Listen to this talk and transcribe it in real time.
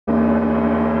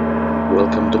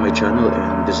welcome to my channel,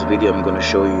 and this video I'm going to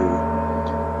show you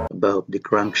about the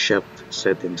crankshaft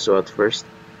settings. So at first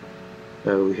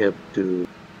we have to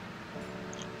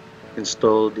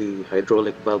install the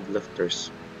hydraulic valve lifters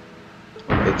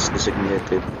on its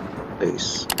designated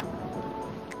place.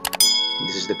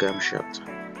 This is the camshaft,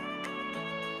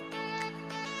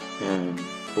 and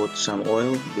put some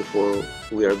oil before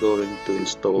we are going to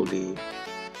install the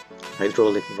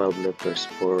hydraulic valve lifters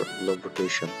for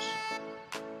lubrications.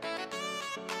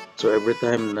 So every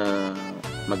time na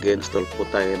mag-install po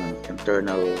tayo ng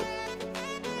internal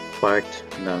part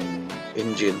ng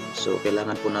engine, so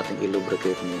kailangan po natin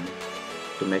i-lubricate nyo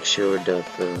to make sure that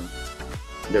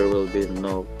there will be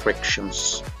no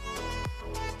frictions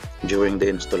during the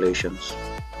installations,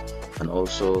 and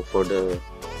also for the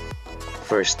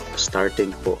first starting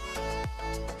po.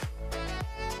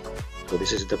 So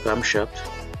this is the camshaft.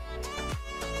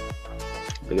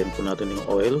 Lagyan po natin yung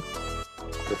oil.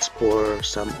 Let's pour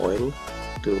some oil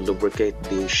to lubricate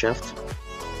the shaft.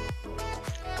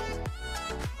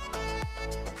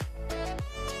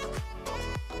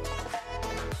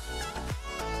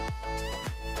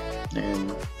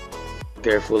 And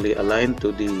carefully align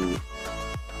to the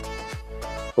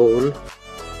hole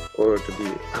or to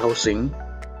the housing.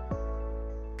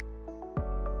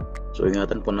 So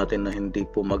ingatan po natin na hindi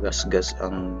po magasgas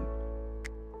ang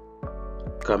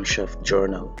camshaft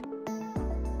journal.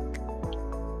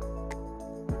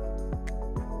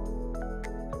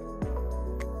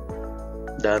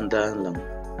 Dahan-dahan lang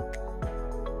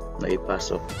na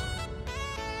ipasok,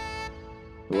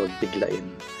 huwag biglain.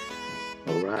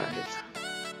 Alright,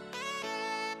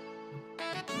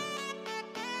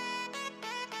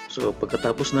 so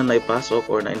pagkatapos na naipasok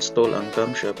or na-install ang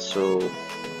camshaft, so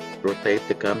rotate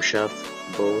the camshaft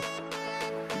both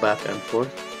back and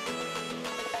forth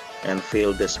and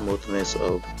feel the smoothness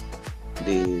of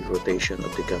the rotation of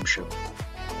the camshaft.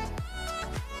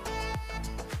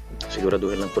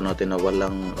 Siguraduhin lang po natin na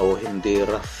walang hindi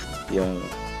rough yung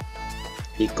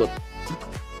ikot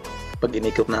pag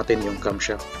inikot natin yung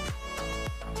camshaft.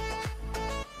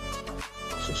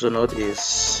 Susunod is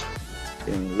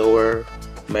yung lower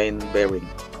main bearing.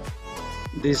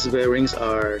 These bearings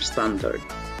are standard.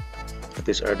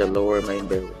 These are the lower main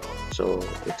bearing. So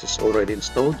it is already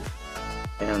installed,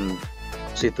 and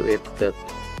see to it that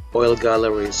oil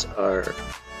galleries are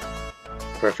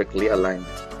perfectly aligned.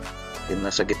 Yung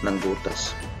nasa gitnang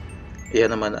butas.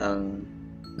 Iyan naman ang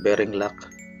bearing lock.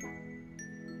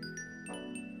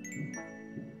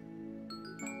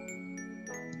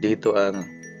 Dito ang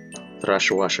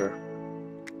thrush washer.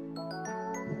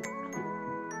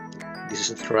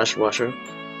 This is a thrush washer.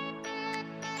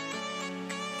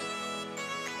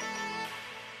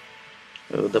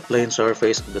 So the plane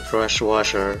surface of the thrush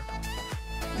washer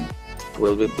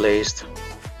will be placed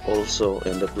also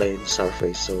in the plane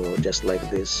surface. So just like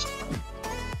this,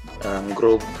 ang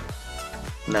groove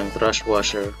ng thrush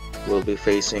washer will be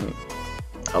facing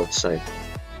outside.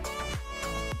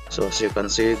 So as you can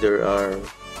see, there are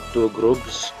two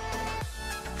grooves.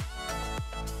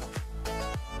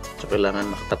 So kailangan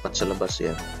nakatapat sa labas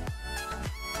yan.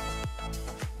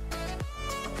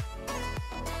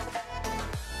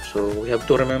 So we have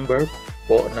to remember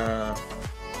po na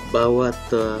bawat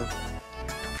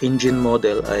engine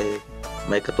model ay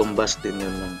may katumbas din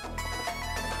yun ng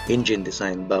engine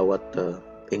design, bawat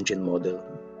engine model.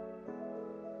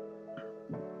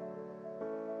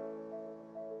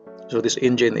 So this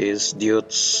engine is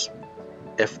Deutz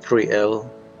F3L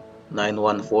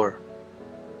 914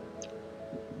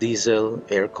 diesel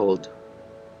air-cooled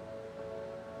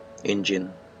engine.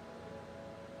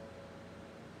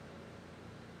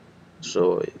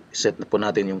 So set na po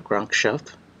natin yung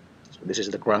crankshaft. So this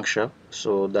is the crankshaft.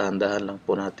 So dahan-dahan lang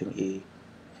po natin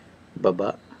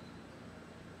ibaba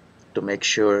to make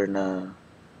sure na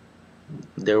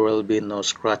there will be no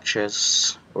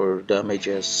scratches or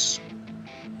damages,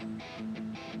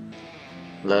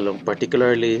 lalong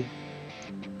particularly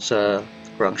sa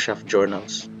crankshaft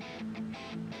journals.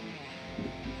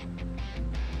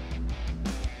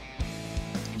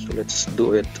 So let's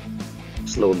do it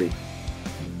slowly.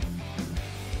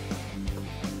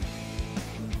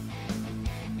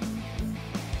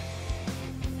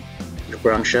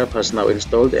 Crankshaft has now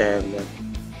installed, and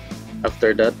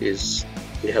after that is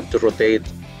we have to rotate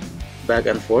back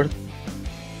and forth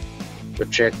to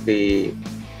check the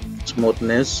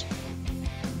smoothness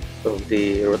of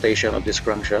the rotation of this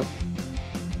crankshaft.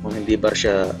 Kung hindi ba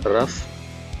siya rough,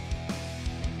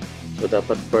 so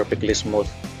dapat perfectly smooth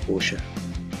po siya.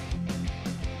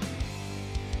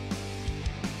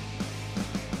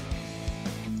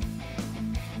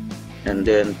 And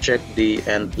then check the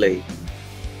end play.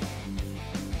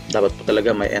 Dapat po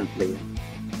talaga may end plate.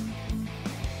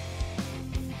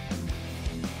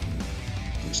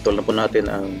 Install na po natin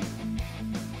ang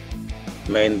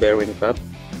main bearing cap.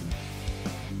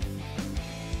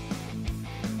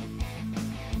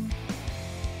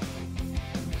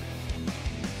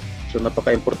 So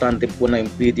napaka-importante po na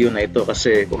yung video na ito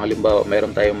kasi kung halimbawa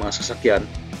mayroon tayong mga sasakyan,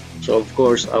 so of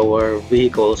course our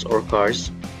vehicles or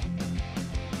cars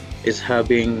is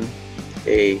having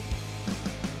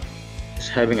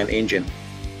an engine,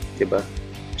 diba?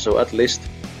 So at least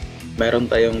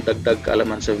mayroon tayong dagdag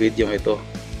kaalaman sa video ito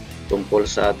tungkol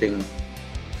sa ating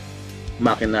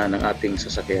makina ng ating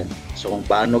sasakyan. So kung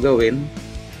paano gawin,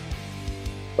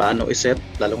 paano iset,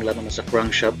 lalong-lalo na sa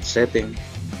crankshaft setting.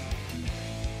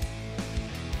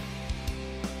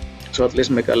 So at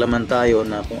least may kaalaman tayo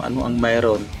na kung ano ang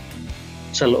mayroon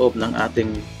sa loob ng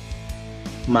ating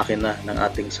makina ng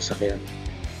ating sasakyan.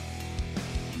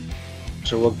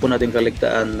 So wag po natin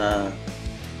kaligtaan na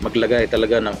maglagay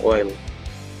talaga ng oil,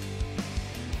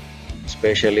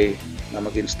 especially na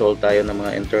mag-install tayo ng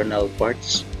mga internal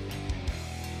parts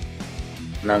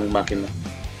ng makina.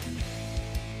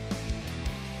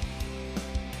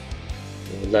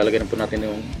 So, lalagyan po natin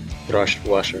yung brush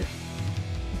washer.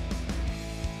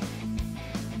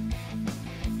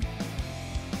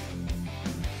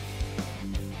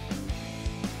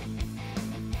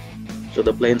 So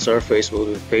the plane surface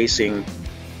will be facing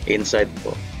inside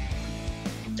po,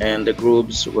 and the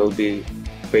grooves will be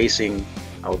facing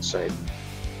outside,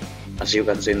 as you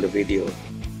can see in the video.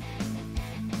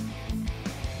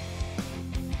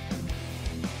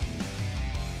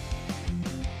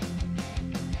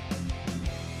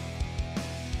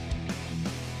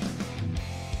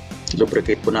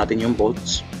 Lubricate po natin yung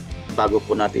bolts bago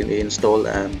po natin i-install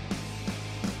ang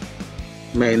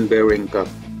main bearing cap.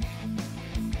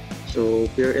 So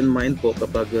bear in mind po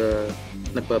kapag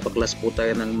nagpapaklas po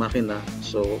tayo ng makina,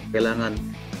 so kailangan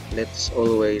let's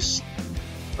always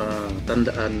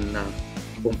tandaan na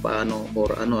kung paano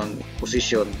or ano ang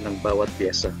posisyon ng bawat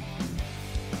pyesa.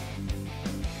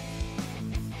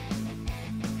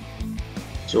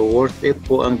 So worth it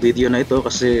po ang video na ito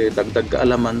kasi dagdag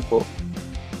kaalaman po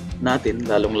natin,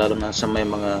 lalong-lalo na sa may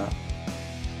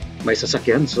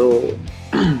sasakyan. So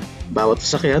bawat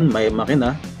sasakyan may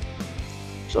makina.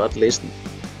 So at least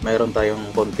mayroon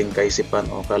tayong konting kaisipan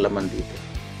o kaalaman dito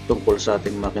tungkol sa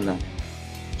ating makina.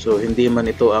 So hindi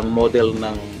man ito ang model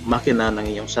ng makina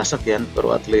ng iyong sasakyan,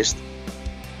 pero at least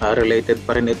related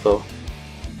pa rin ito.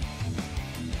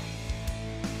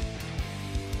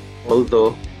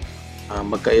 Although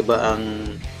magkaiba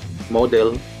ang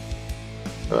model,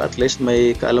 so at least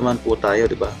may kaalaman po tayo,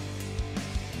 di ba?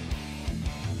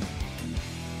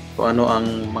 Kung ano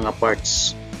ang mga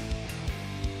parts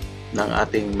ng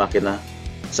ating makina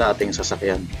sa ating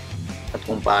sasakyan at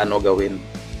kung paano gawin.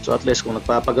 So at least kung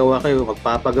magpapagawa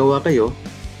kayo,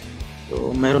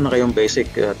 so meron na kayong basic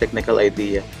technical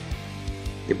idea,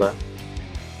 di ba?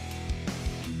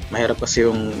 Mahirap kasi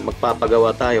yung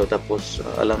magpapagawa tayo tapos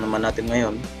alam naman natin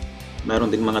ngayon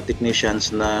meron ding mga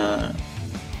technicians na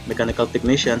mechanical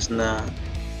technicians na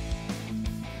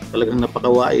talagang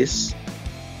napakawais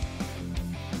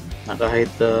na kahit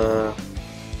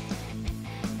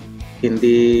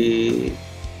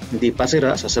hindi pa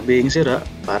sira, sasabihin sira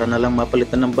para na lang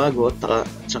mapalitan ng bago at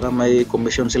saka may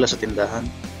komisyon sila sa tindahan.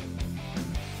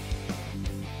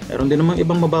 Meron din namang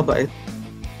ibang mababait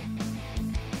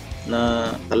na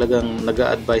talagang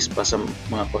nag-a-advise pa sa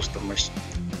mga customers.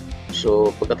 So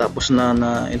pagkatapos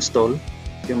na install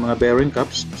yung mga bearing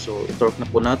caps, so i-torque na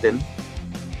po natin.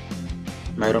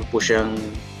 Mayroon po siyang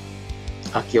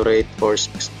accurate or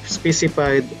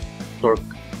specified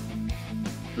torque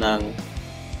ng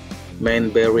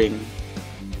main bearing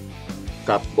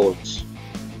cap bolts.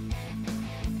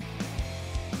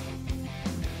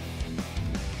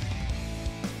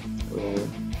 So,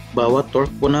 bawat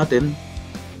torque po natin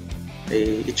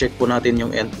ay i-check po natin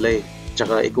yung end play,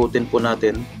 tsaka ikutin po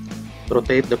natin,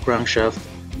 rotate the crankshaft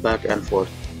back and forth.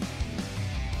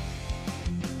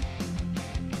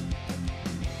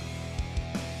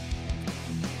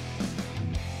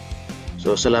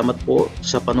 So salamat po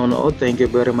sa panonood. Thank you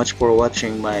very much for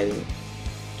watching my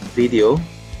video.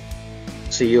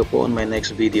 See you po on my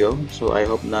next video. So I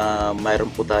hope na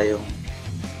mayroon po tayong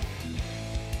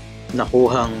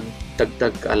nakuhang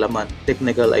dagdag kaalaman,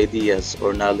 technical ideas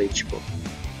or knowledge po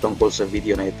tungkol sa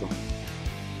video na ito.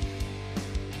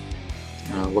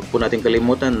 Huwag po natin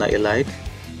kalimutan na i-like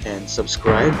and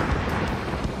subscribe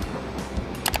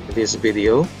this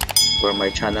video for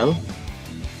my channel.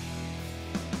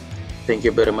 Thank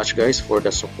you very much guys for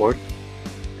the support.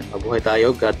 Mabuhay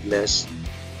tayo. God bless.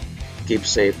 Keep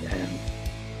safe and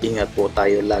Ingat po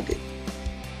tayo lagi.